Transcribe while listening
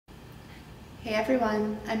Hey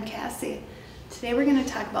everyone, I'm Cassie. Today we're going to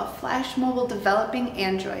talk about Flash Mobile Developing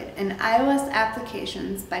Android and iOS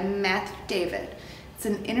Applications by Matthew David. It's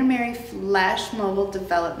an intermediate Flash Mobile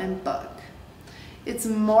development book. It's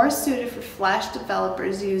more suited for Flash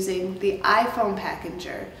developers using the iPhone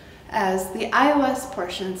packager, as the iOS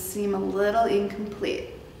portions seem a little incomplete.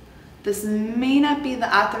 This may not be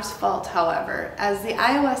the author's fault, however, as the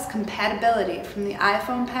iOS compatibility from the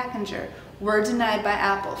iPhone packager were denied by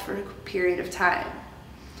Apple for a period of time.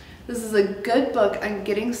 This is a good book on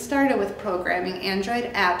getting started with programming Android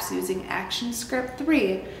apps using ActionScript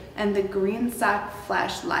 3 and the GreenSock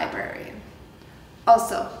Flash library.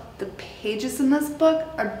 Also, the pages in this book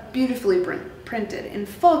are beautifully printed in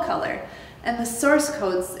full color, and the source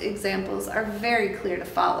codes examples are very clear to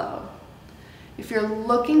follow. If you're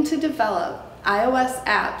looking to develop iOS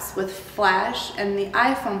apps with Flash and the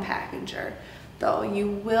iPhone packager, though, you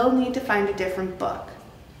will need to find a different book.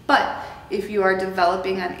 But if you are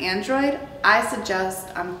developing on Android, I suggest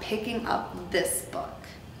picking up this book.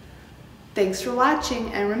 Thanks for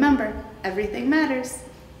watching, and remember, everything matters.